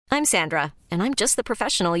I'm Sandra, and I'm just the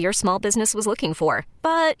professional your small business was looking for.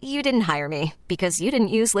 But you didn't hire me because you didn't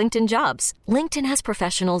use LinkedIn Jobs. LinkedIn has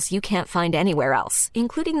professionals you can't find anywhere else,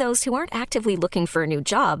 including those who aren't actively looking for a new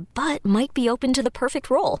job, but might be open to the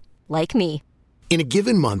perfect role, like me. In a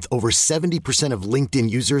given month, over 70% of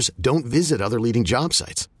LinkedIn users don't visit other leading job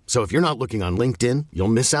sites. So if you're not looking on LinkedIn, you'll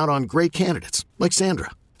miss out on great candidates like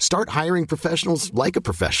Sandra. Start hiring professionals like a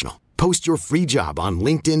professional. Post your free job on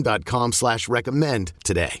linkedin.com/recommend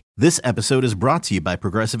today. This episode is brought to you by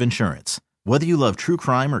Progressive Insurance. Whether you love true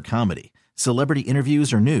crime or comedy, celebrity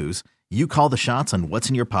interviews or news, you call the shots on what's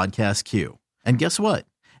in your podcast queue. And guess what?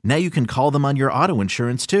 Now you can call them on your auto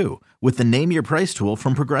insurance too with the Name Your Price tool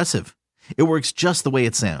from Progressive. It works just the way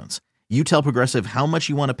it sounds. You tell Progressive how much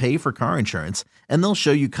you want to pay for car insurance, and they'll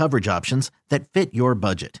show you coverage options that fit your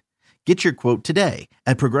budget. Get your quote today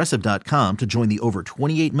at Progressive.com to join the over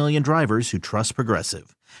 28 million drivers who trust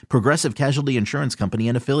Progressive. Progressive Casualty Insurance Company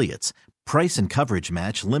and Affiliates. Price and coverage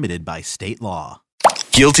match limited by state law.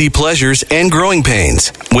 Guilty pleasures and growing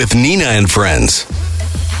pains with Nina and friends.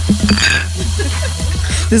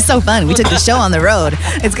 This is so fun. We took the show on the road.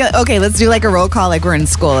 It's good. Okay, let's do like a roll call like we're in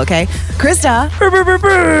school, okay? Krista.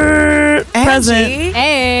 Present.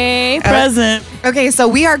 Hey. Present. Okay, so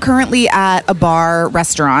we are currently at a bar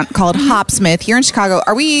restaurant called Hopsmith here in Chicago.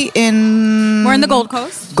 Are we in... We're in the Gold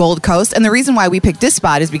Coast. Gold Coast. And the reason why we picked this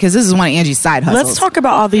spot is because this is one of Angie's side hustles. Let's talk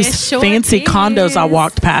about all these fancy condos I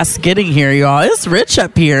walked past getting here, y'all. It's rich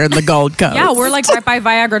up here in the Gold Coast. Yeah, we're like right by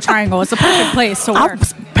Viagra Triangle. It's a perfect place to work.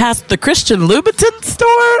 Past the Christian Louboutin store.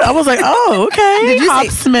 I was like, oh, okay.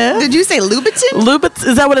 Did you say Louboutin? Louboutin,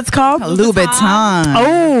 is that what it's called? Louboutin.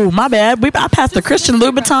 Oh, my bad. I passed the Christian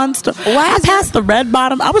Louboutin store. I passed the Red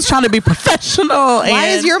Bottom. I was trying to be professional. Why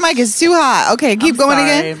is your mic is too hot? Okay, keep going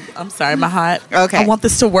again. I'm sorry, my hot. Okay. I want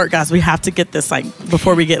this to work, guys. We have to get this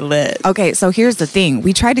before we get lit. Okay, so here's the thing.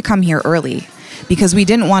 We tried to come here early because we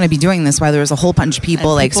didn't want to be doing this while there was a whole bunch of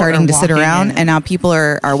people starting to sit around, and now people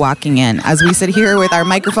are walking in. As we sit here with our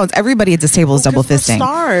microphones, everybody at this table is double fisting.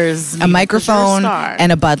 Stars. A microphone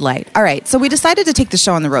and a Bud Light. All right, so we decided to take the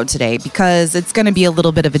show on the road today because it's going to be a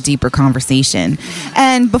little bit of a deeper conversation.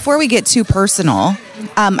 And before we get too personal,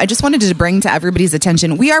 I just wanted to bring to everybody's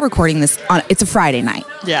attention, we are recording this it's a Friday night.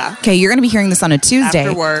 Yeah. Okay, you're going to be hearing this on a Tuesday.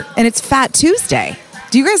 After work. And it's Fat Tuesday.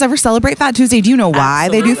 Do you guys ever celebrate Fat Tuesday? Do you know why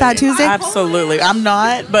they do Fat Tuesday? Absolutely. I'm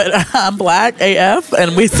not, but I'm Black AF,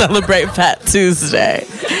 and we celebrate Fat Tuesday.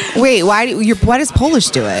 Wait, why does Polish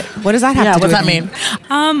do it? What does that have to do with what does that mean?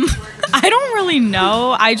 I don't really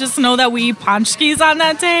know. I just know that we eat paczkis on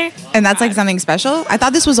that day. And that's like something special? I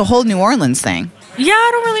thought this was a whole New Orleans thing. Yeah, I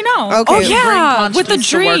don't really know. Okay. Oh, yeah, with the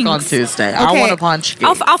drinks. On Tuesday. Okay. I want a paczki.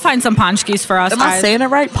 I'll find some paczkis for us. Am I saying it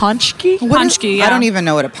right? Paczki? Paczki, yeah. I don't even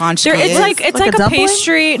know what a paczki is. It's like a a dumpling?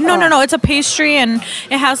 pastry. No. It's a pastry, and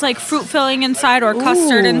it has like fruit filling inside or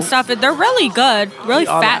custard and stuff. They're really good, really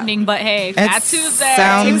fattening. But hey, Fat Tuesday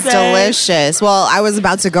sounds delicious. Well, I was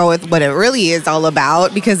about to go with what it really is all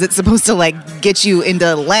about because it's supposed to like get you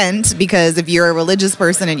into Lent. Because if you're a religious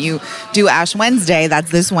person and you do Ash Wednesday,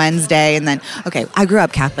 that's this Wednesday. And then, okay, I grew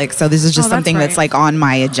up Catholic. So this is just something that's like on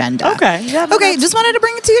my agenda. Okay. Yeah, okay. Just wanted to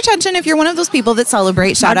bring it to your attention. If you're one of those people that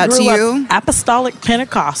celebrate, shout out to you. Apostolic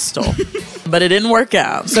Pentecostal, but it didn't work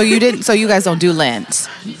out. So you didn't. So you guys don't do Lent?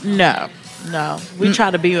 No. We try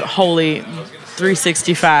to be holy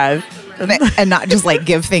 365. And not just like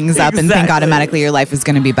give things up and think automatically your life is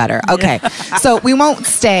going to be better. Okay. So we won't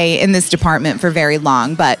stay in this department for very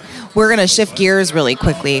long, but we're going to shift gears really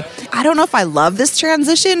quickly. I don't know if I love this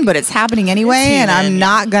transition, but it's happening anyway, and I'm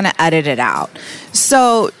not going to edit it out.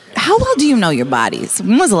 So how well do you know your bodies?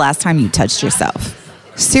 When was the last time you touched yourself?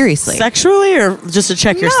 Seriously. Sexually or just to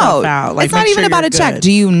check yourself out? Like, it's not even about a check.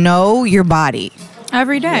 Do you know your body?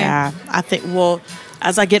 Every day. Yeah. I think,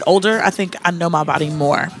 as I get older, I think I know my body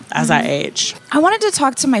more as I age. I wanted to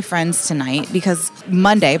talk to my friends tonight because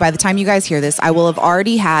Monday, by the time you guys hear this, I will have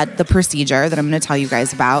already had the procedure that I'm going to tell you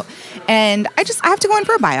guys about. And I have to go in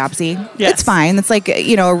for a biopsy. Yes. It's fine. It's like,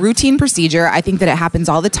 a routine procedure. I think that it happens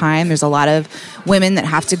all the time. There's a lot of women that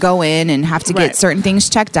have to go in and have to get certain things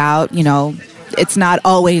checked out. It's not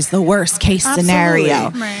always the worst case scenario.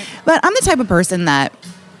 Right. But I'm the type of person that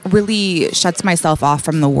really shuts myself off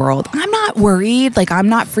from the world. I'm not worried. Like, I'm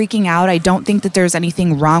not freaking out. I don't think that there's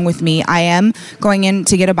anything wrong with me. I am going in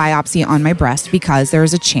to get a biopsy on my breast because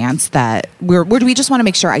there's a chance that we just want to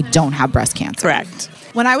make sure I don't have breast cancer. Correct.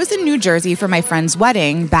 When I was in New Jersey for my friend's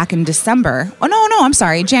wedding back in December, I'm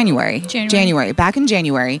sorry, January. Back in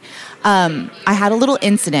January, I had a little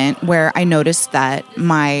incident where I noticed that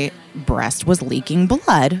my breast was leaking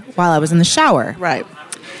blood while I was in the shower. Right.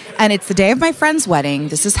 And it's the day of my friend's wedding.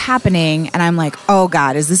 This is happening. And I'm like, oh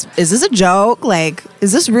God, is this a joke? Like,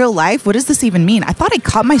 is this real life? What does this even mean? I thought I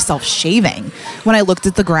caught myself shaving when I looked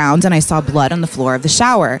at the ground and I saw blood on the floor of the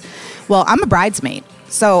shower. Well, I'm a bridesmaid.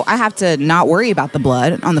 So I have to not worry about the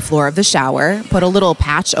blood on the floor of the shower, put a little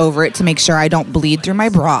patch over it to make sure I don't bleed through my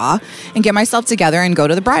bra, and get myself together and go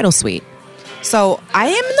to the bridal suite. So I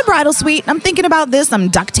am in the bridal suite. I'm thinking about this. I'm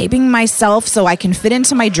duct taping myself so I can fit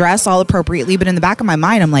into my dress all appropriately. But in the back of my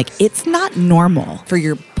mind, I'm like, it's not normal for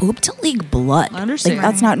your boob to leak blood. I understand. Like,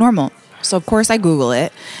 that's not normal. So, of course, I Google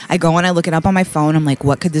it. I go and I look it up on my phone. I'm like,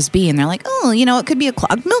 what could this be? And they're like, oh, it could be a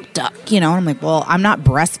clogged milk duct, And I'm like, well, I'm not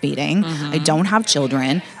breastfeeding. I don't have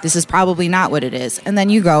children. This is probably not what it is. And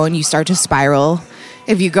then you go and you start to spiral.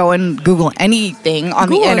 If you go and Google anything on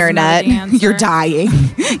the internet, you're dying.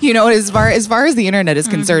 As far as the internet is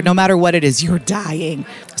concerned, no matter what it is, you're dying.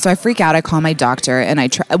 So I freak out. I call my doctor, and I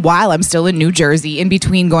try, while I'm still in New Jersey, in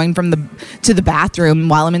between going to the bathroom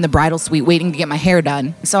while I'm in the bridal suite waiting to get my hair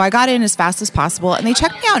done. So I got in as fast as possible, and they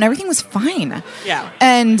checked me out, and everything was fine. Yeah.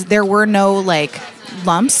 And there were no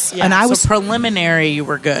lumps, and I was preliminary. You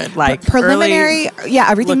were good, preliminary. Yeah,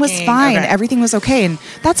 everything was fine. Okay. Everything was okay, and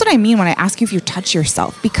that's what I mean when I ask you if you touch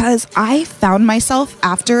yourself, because I found myself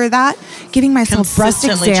after that giving myself breast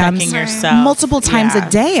exams multiple times a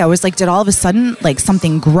day. I was like, did all of a sudden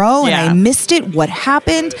something grow and I missed it? What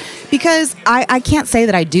happened? Because I can't say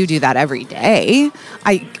that I do that every day.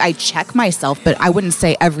 I check myself, but I wouldn't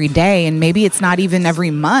say every day, and maybe it's not even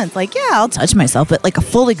every month. I'll touch myself, but a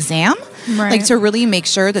full exam. Right. To really make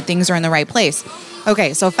sure that things are in the right place.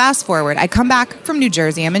 Okay, so fast forward. I come back from New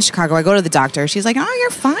Jersey. I'm in Chicago. I go to the doctor. She's like, oh,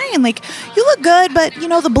 you're fine. You look good, but,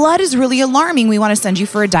 the blood is really alarming. We want to send you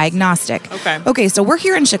for a diagnostic. Okay, so we're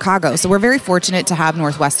here in Chicago. So we're very fortunate to have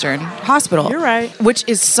Northwestern Hospital. You're right. Which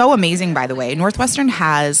is so amazing, by the way. Northwestern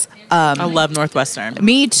has... I love Northwestern.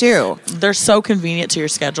 Me too. They're so convenient to your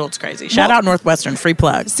schedule. It's crazy. Shout out Northwestern. Free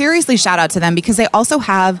plug. Seriously, shout out to them, because they also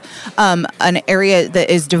have an area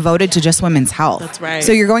that is devoted to just women's health. That's right.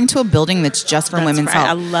 So you're going to a building that's just for women's health.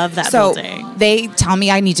 I love that building. So they tell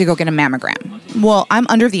me I need to go get a mammogram. Well, I'm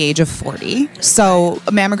under the age of 40, so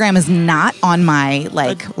a mammogram is not on my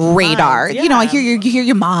radar. Yeah. I hear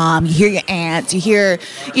your mom, you hear your aunts, you hear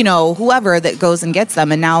whoever that goes and gets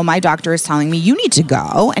them. And now my doctor is telling me you need to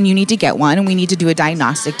go and you need to get one, and we need to do a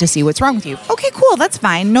diagnostic to see what's wrong with you. Okay, cool, that's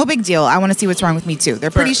fine, no big deal. I want to see what's wrong with me too.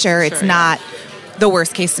 They're pretty sure it's not the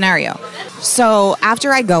worst case scenario. So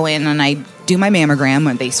after I go in and I do my mammogram,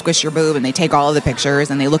 and they squish your boob and they take all of the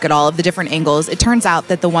pictures and they look at all of the different angles, it turns out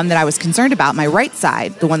that the one that I was concerned about, my right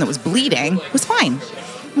side, the one that was bleeding, was fine.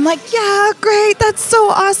 I'm like, yeah, great, that's so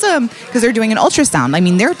awesome. Because they're doing an ultrasound. I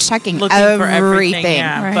mean, they're checking looking for everything.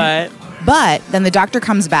 Yeah, right. But then the doctor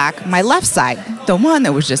comes back, my left side, the one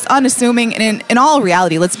that was just unassuming. And in all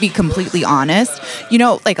reality, let's be completely honest,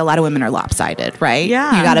 a lot of women are lopsided, right?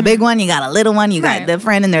 Yeah. You got a big one, you got a little one, you got the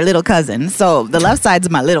friend and their little cousin. So the left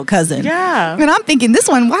side's my little cousin. Yeah. And I'm thinking,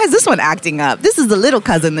 why is this one acting up? This is the little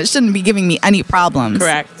cousin that shouldn't be giving me any problems.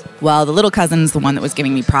 Correct. Well, the little cousin is the one that was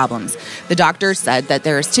giving me problems. The doctor said that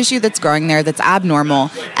there's tissue that's growing there that's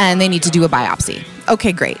abnormal, and they need to do a biopsy.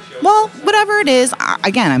 Okay, great. Well, whatever it is,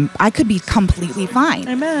 I could be completely fine.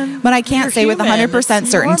 Amen. But I can't say with 100%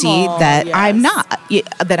 certainty that I'm not,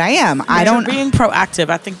 that I am. I don't. Being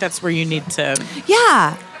proactive, I think that's where you need to.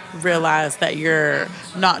 Yeah. Realize that you're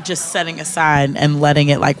not just setting aside and letting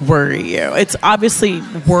it worry you. It's obviously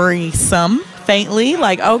worrisome. Faintly,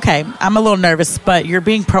 okay, I'm a little nervous, but you're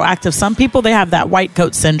being proactive. Some people, they have that white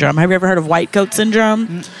coat syndrome. Have you ever heard of white coat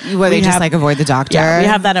syndrome? Where they just avoid the doctor? Yeah, we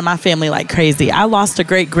have that in my family like crazy. I lost a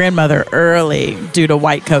great grandmother early due to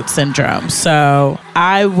white coat syndrome. So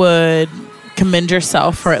I would commend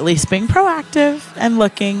yourself for at least being proactive and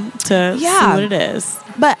looking to see what it is.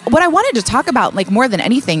 But what I wanted to talk about, more than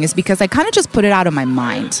anything, is because I kind of just put it out of my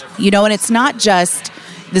mind, and it's not just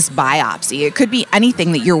this biopsy. It could be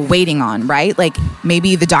anything that you're waiting on, right?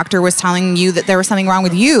 Maybe the doctor was telling you that there was something wrong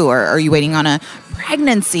with you, or are you waiting on a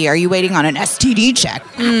pregnancy? Are you waiting on an STD check?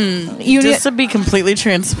 Just to be completely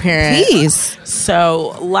transparent. Please.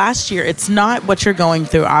 So last year, it's not what you're going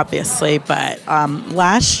through, obviously, but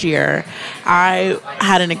last year, I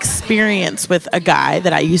had an experience with a guy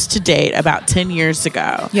that I used to date about 10 years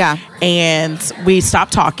ago. Yeah. And we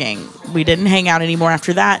stopped talking. We didn't hang out anymore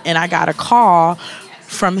after that. And I got a call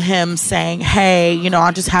from him saying, hey,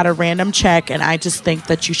 I just had a random check and I just think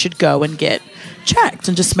that you should go and get checked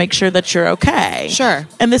and just make sure that you're okay. Sure.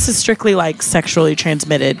 And this is strictly sexually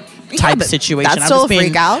transmitted type situation. That's still a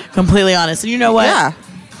freak out. Completely honest. And you know what? Yeah.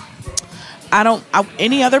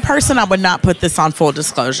 any other person, I would not put this on full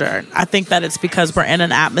disclosure. I think that it's because we're in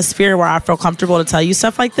an atmosphere where I feel comfortable to tell you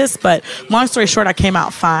stuff like this. But long story short, I came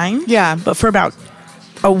out fine. Yeah. But for about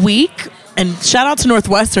a week, and shout out to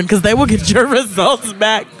Northwestern because they will get your results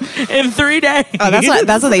back in 3 days. Oh,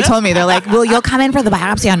 that's what they told me. They're like, well, you'll come in for the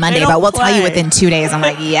biopsy on Monday, but we'll tell you within 2 days. I'm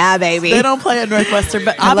like, yeah, baby. They don't play at Northwestern,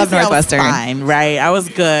 but I love Northwestern. I was fine, right? I was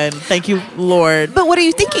good. Thank you, Lord. But what are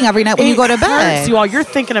you thinking every night when you go to bed? You all, you're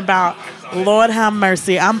thinking about, Lord have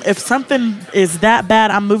mercy. If something is that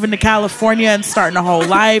bad, I'm moving to California and starting a whole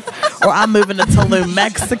life, or I'm moving to Tulum,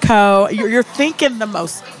 Mexico. You're thinking the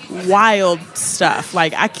most wild stuff.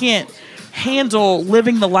 Like, I can't handle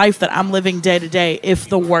living the life that I'm living day to day if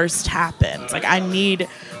the worst happens. Like, I need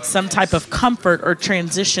some type of comfort or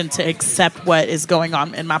transition to accept what is going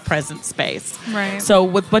on in my present space. Right. So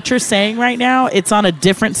with what you're saying right now, it's on a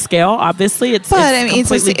different scale. Obviously, it's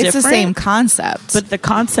the same concept. But the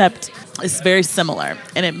concept is very similar,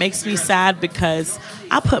 and it makes me sad because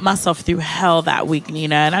I put myself through hell that week,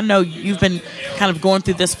 Nina, and I know you've been kind of going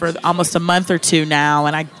through this for almost a month or two now,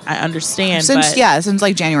 and I understand. Since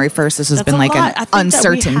like January 1st, this has been like an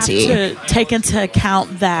uncertainty. That we have to take into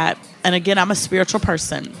account that, and again, I'm a spiritual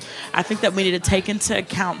person. I think that we need to take into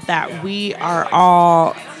account that we are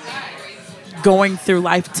all going through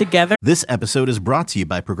life together. This episode is brought to you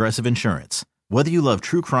by Progressive Insurance. Whether you love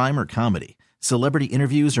true crime or comedy, celebrity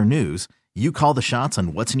interviews or news, you call the shots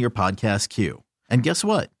on what's in your podcast queue. And guess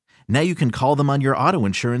what? Now you can call them on your auto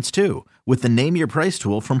insurance too with the Name Your Price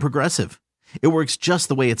tool from Progressive. It works just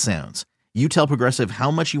the way it sounds. You tell Progressive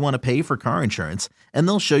how much you want to pay for car insurance, and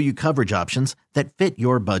they'll show you coverage options that fit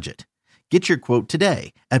your budget. Get your quote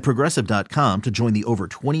today at Progressive.com to join the over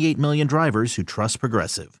 28 million drivers who trust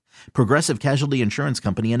Progressive. Progressive Casualty Insurance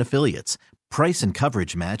Company and Affiliates. Price and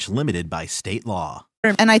coverage match limited by state law.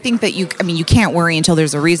 And I think that you can't worry until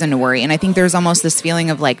there's a reason to worry. And I think there's almost this feeling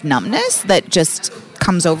of like numbness that just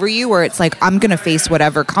comes over you where it's like, I'm going to face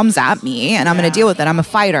whatever comes at me and I'm going to deal with it. I'm a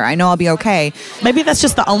fighter. I know I'll be okay. Maybe that's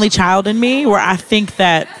just the only child in me where I think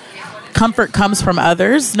that comfort comes from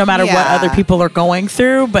others, no matter what other people are going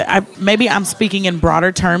through. But maybe I'm speaking in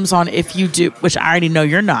broader terms on if you do, which I already know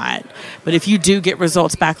you're not, but if you do get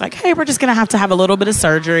results back like, hey, we're just going to have a little bit of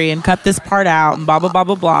surgery and cut this part out and blah, blah, blah,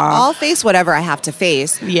 blah, blah. I'll face whatever I have to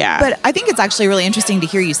face. Yeah. But I think it's actually really interesting to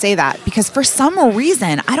hear you say that because for some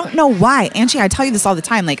reason, I don't know why. Angie, I tell you this all the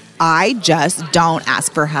time. Like, I just don't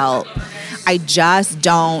ask for help. I just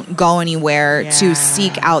don't go anywhere to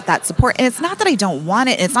seek out that support. And it's not that I don't want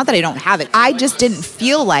it. And it's not that I don't have it. I just didn't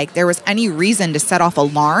feel like there was any reason to set off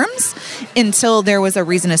alarms until there was a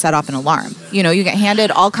reason to set off an alarm. You know, you get handed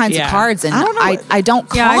all kinds of cards and I don't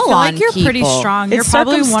call I feel like you're people. Pretty strong. You're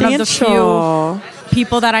probably one of the few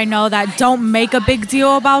people that I know that don't make a big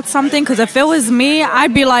deal about something. Because if it was me,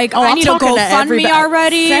 I'd be like, I need to go fund me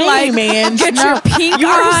already. Same, like, man. get your pink you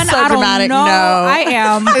on. So I don't dramatic. know. No. I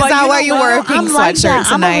am. Is that why you wear a pink sweatshirt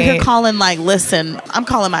tonight? I'm over here calling, like, listen, I'm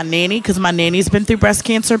calling my nanny because my nanny's been through breast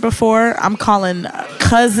cancer before. I'm calling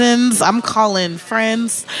cousins. I'm calling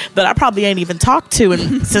friends that I probably ain't even talked to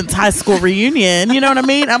since high school reunion. You know what I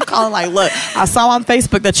mean? I'm calling like, look, I saw on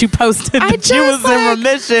Facebook that you posted that you was in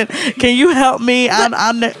remission. Can you help me? I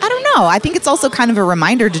don't know. I think it's also kind of a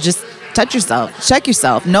reminder to just touch yourself, check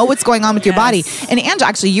yourself, know what's going on with your body. And Ange,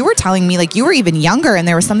 actually, you were telling me like you were even younger and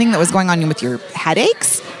there was something that was going on with your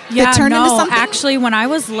headaches. Yeah, turned into something? Actually, when I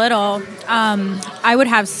was little, I would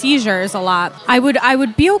have seizures a lot. I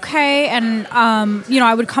would be okay, and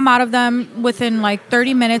I would come out of them within like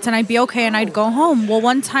 30 minutes, and I'd be okay, and I'd go home. Well,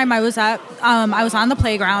 one time I was on the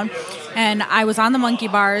playground, and I was on the monkey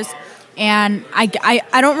bars. And I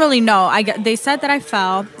don't really know. They said that I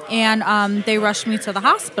fell, and they rushed me to the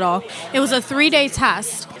hospital. It was a 3-day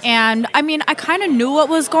test, and I mean, I kind of knew what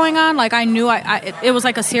was going on. Like I knew it was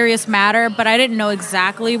like a serious matter, but I didn't know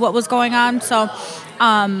exactly what was going on. So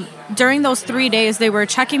during those 3 days, they were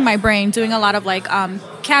checking my brain, doing a lot of like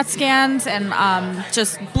CAT scans and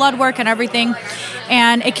just blood work and everything.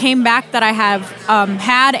 And it came back that I have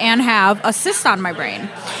had and have a cyst on my brain.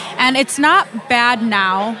 And it's not bad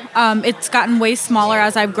now. It's gotten way smaller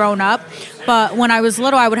as I've grown up. But when I was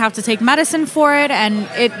little, I would have to take medicine for it. And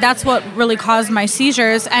that's what really caused my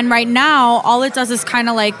seizures. And right now, all it does is kind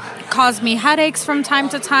of like cause me headaches from time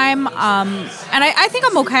to time. And I think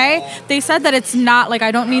I'm okay. They said that it's not like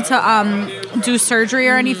I don't need to do surgery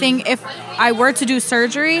or anything. If I were to do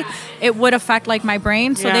surgery, it would affect like my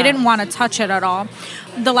brain. So they didn't want to touch it at all.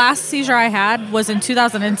 The last seizure I had was in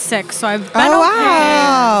 2006. So I've been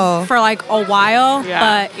okay for like a while.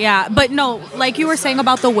 But no, like you were saying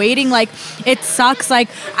about the waiting, like it sucks. Like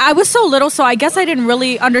I was so little, so I guess I didn't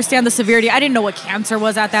really understand the severity. I didn't know what cancer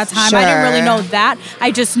was at that time. I didn't really know that.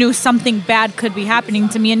 I just knew something bad could be happening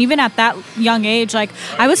to me. And even at that young age, like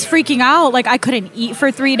I was freaking out. Like I couldn't eat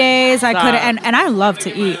for 3 days. I couldn't, and I love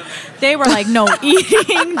to eat. They were like, no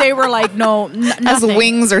eating. They were like, no, nothing. As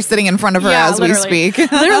wings are sitting in front of her as we speak.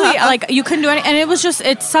 Literally, like you couldn't do anything. And it was just,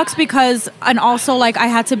 it sucks because, and also like I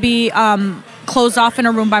had to be closed off in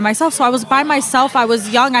a room by myself. So I was by myself. I was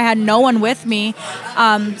young. I had no one with me.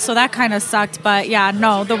 So that kind of sucked. But yeah,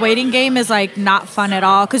 no, the waiting game is like not fun at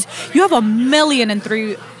all because you have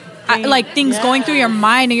 1,000,003 like things going through your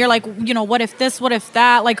mind and you're like, you know, what if this, what if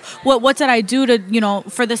that, like what did I do to, you know,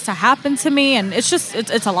 for this to happen to me? And it's just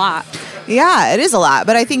it's a lot. Yeah, it is a lot.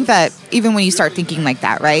 But I think that even when you start thinking like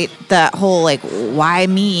that, right, that whole like, why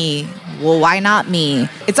me? Well, why not me?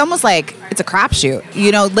 It's almost like it's a crapshoot.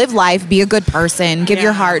 You know, live life, be a good person, give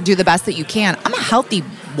your heart, do the best that you can. I'm a healthy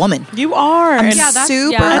woman. You are.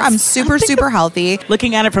 I'm super healthy.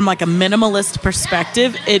 Looking at it from like a minimalist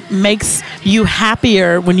perspective, it makes you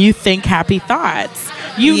happier when you think happy thoughts.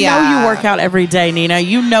 You know you work out every day, Nina.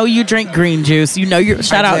 You know you drink green juice. You know you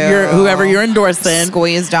shout out whoever you're endorsing.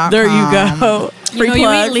 Squeeze.com. There you go.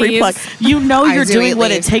 Free plug. You know you're doing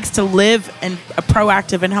what it takes to live a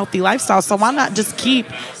proactive and healthy lifestyle. So why not just keep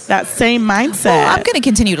that same mindset? Well, I'm going to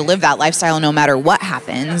continue to live that lifestyle no matter what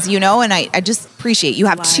happens, you know, and I just appreciate you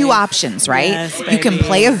have two options, right? Yes, you can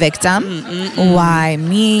play a victim. Why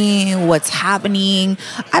me? What's happening?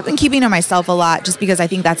 I've been keeping to myself a lot just because I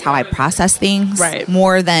think that's how I process things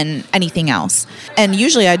more than anything else. And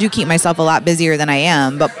usually I do keep myself a lot busier than I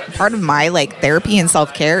am, but part of my like therapy and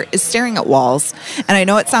self-care is staring at walls. And I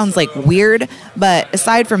know it sounds like weird, but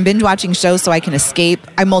aside from binge watching shows so I can escape,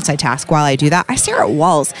 I multitask while I do that. I stare at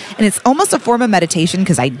walls, and it's almost a form of meditation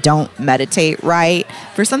because I don't meditate right.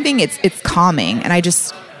 For something, it's calming, and I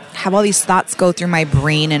just have all these thoughts go through my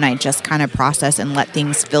brain, and I just kind of process and let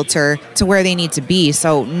things filter to where they need to be.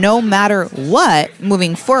 So no matter what,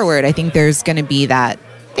 moving forward, I think there's going to be that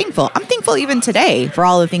thankful. I'm thankful even today for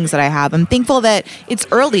all the things that I have. I'm thankful that it's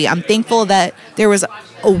early. I'm thankful that there was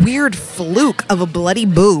a weird fluke of a bloody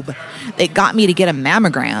boob that got me to get a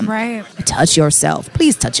mammogram. Right. Touch yourself.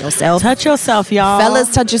 Please touch yourself. Touch yourself, y'all.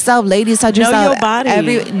 Fellas, touch yourself. Ladies, touch yourself. Know your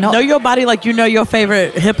body. Know your body like you know your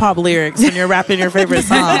favorite hip-hop lyrics when you're rapping your favorite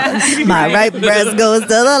song. My right breast goes to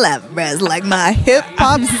the left breast like my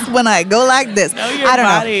hip-hop when I go like this. I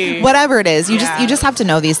don't know. Whatever it is. You just have to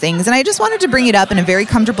know these things. And I just wanted to bring it up in a very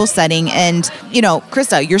comfortable setting. And, you know,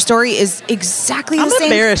 Krista, your story is exactly the same. I'm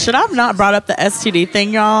embarrassed. Should I have not brought up the STD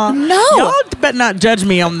thing, y'all? No. Y'all better not judge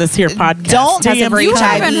me on this here podcast. Don't test for You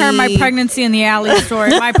HIV. haven't heard my pregnancy in the alley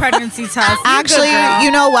story, my pregnancy test. Actually,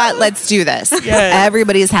 you know what? Let's do this. Yes.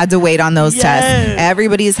 Everybody's had to wait on those tests.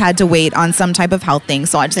 Everybody's had to wait on some type of health thing.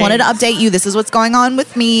 So I just wanted to update you. This is what's going on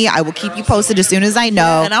with me. I will keep you posted as soon as I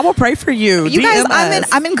know. And I will pray for you. You guys,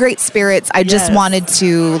 I'm in great spirits. I just wanted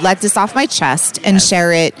to let this off my chest and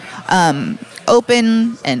share it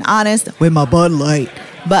open and honest with my Bud Light.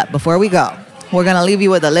 But before we go, we're going to leave you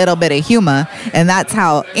with a little bit of humor, and that's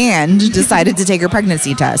how Ange decided to take her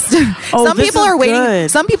pregnancy test. Some people are waiting.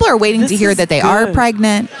 Some people are waiting to hear that they are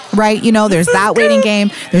pregnant, right? You know, there's that waiting game.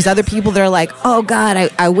 There's other people that are like, "Oh God,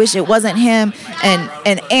 I wish it wasn't him."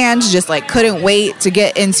 And Ange just like couldn't wait to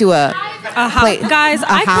get into a guys,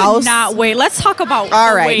 I could not wait. Let's talk about.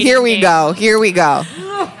 All right, here we go.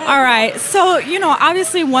 All right. So, you know,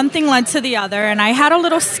 obviously one thing led to the other, and I had a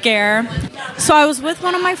little scare. So I was with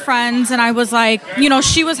one of my friends, and I was like, you know,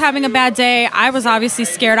 she was having a bad day. I was obviously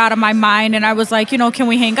scared out of my mind, and I was like, you know, can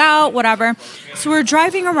we hang out? Whatever. So we're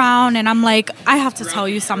driving around, and I'm like, I have to tell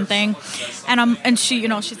you something. And she, you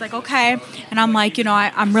know, she's like, okay. And I'm like, you know,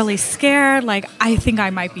 I'm really scared. Like, I think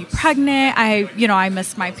I might be pregnant. I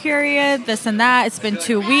missed my period, this and that. It's been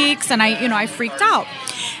 2 weeks, and I freaked out.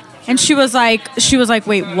 And she was like,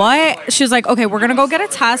 wait, what? She was like, okay, we're going to go get a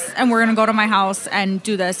test and we're going to go to my house and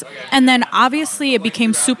do this. And then obviously it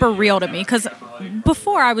became super real to me because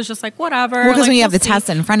before I was just like, whatever. Well, because when you have the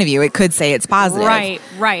test in front of you, it could say it's positive.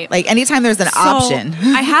 Right. Like anytime there's an option.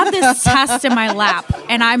 I have this test in my lap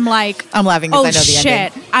and I'm like, I'm laughing because I know the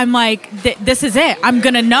ending. Shit. I'm like, this is it. I'm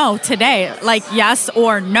going to know today, like yes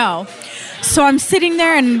or no. So I'm sitting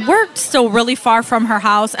there and we're still really far from her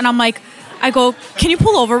house. And I'm like, I go, can you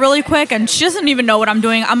pull over really quick? And she doesn't even know what I'm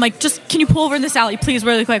doing. I'm like, just, can you pull over in this alley, please,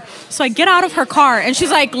 really quick? So I get out of her car, and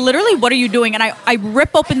she's like, literally, what are you doing? And I rip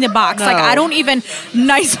open the box. No. Like, I don't even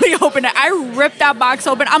nicely open it. I rip that box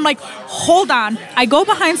open. I'm like, hold on. I go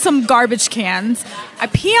behind some garbage cans. I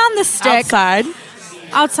pee on the stick.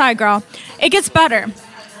 Outside, girl. It gets better.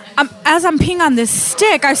 As I'm peeing on this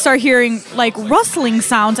stick, I start hearing like rustling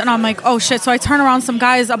sounds, and I'm like, oh shit. So I turn around, some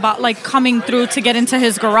guys about like coming through to get into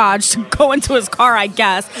his garage, to go into his car, I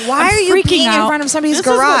guess. Why are you peeing in front of somebody's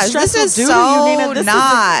garage? This is so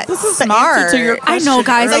not smart. I know,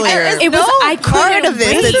 guys. It was. I part of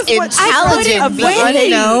this is intelligent,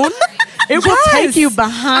 unknown. It will take you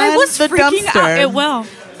behind the dumpster. It will.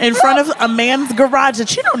 In front of a man's garage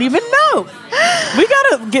that you don't even know. We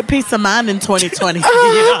gotta get peace of mind in 2020.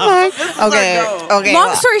 Okay.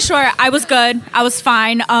 Long story short, I was good. I was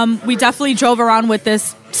fine. We definitely drove around with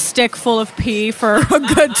this stick full of pee for a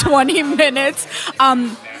good 20 minutes.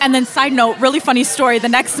 And then, side note, really funny story. The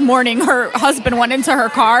next morning, her husband went into her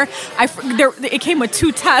car. It came with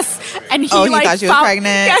 2 tests, and he thought she was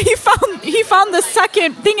pregnant. Yeah, he found the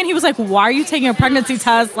second thing, and he was like, "Why are you taking a pregnancy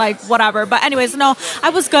test?" Like, whatever. But anyways, no, I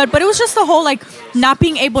was good. But it was just the whole like not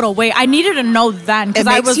being able to wait. I needed to know then because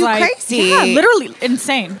I was like, crazy. Yeah, literally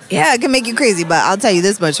insane. Yeah, it can make you crazy. But I'll tell you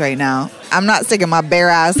this much right now: I'm not sticking my bare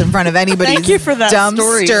ass in front of anybody's Thank you for that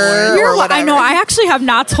dumpster story, or whatever. I know. I actually have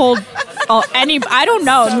not told any. I don't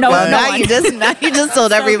know. Now you just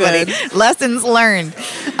told everybody. Good. Lessons learned.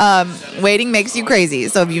 Waiting makes you crazy.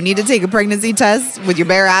 So if you need to take a pregnancy test with your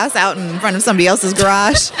bare ass out in front of somebody else's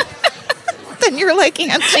garage, then you're like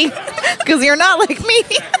Angie, because you're not like me.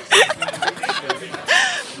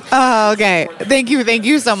 Oh, okay. Thank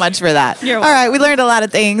you so much for that. You're all welcome. right, we learned a lot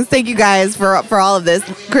of things. Thank you guys for all of this.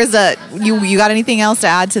 Krista, you got anything else to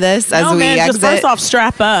add to this as we exit? Just first off,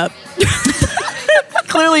 strap up.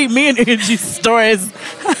 Clearly, me and Angie's stories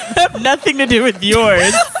have nothing to do with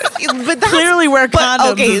yours. But Clearly, wear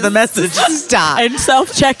condoms is the message. Stop. And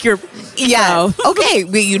self-check your... Yeah. Okay.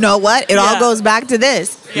 But you know what? It all goes back to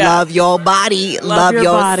this. Yeah. Love your body. Love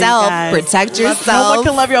yourself. Body, protect yourself. No one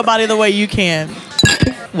can love your body the way you can.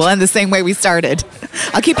 Well, in the same way we started.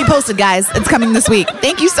 I'll keep you posted, guys. It's coming this week.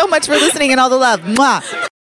 Thank you so much for listening and all the love. Mwah.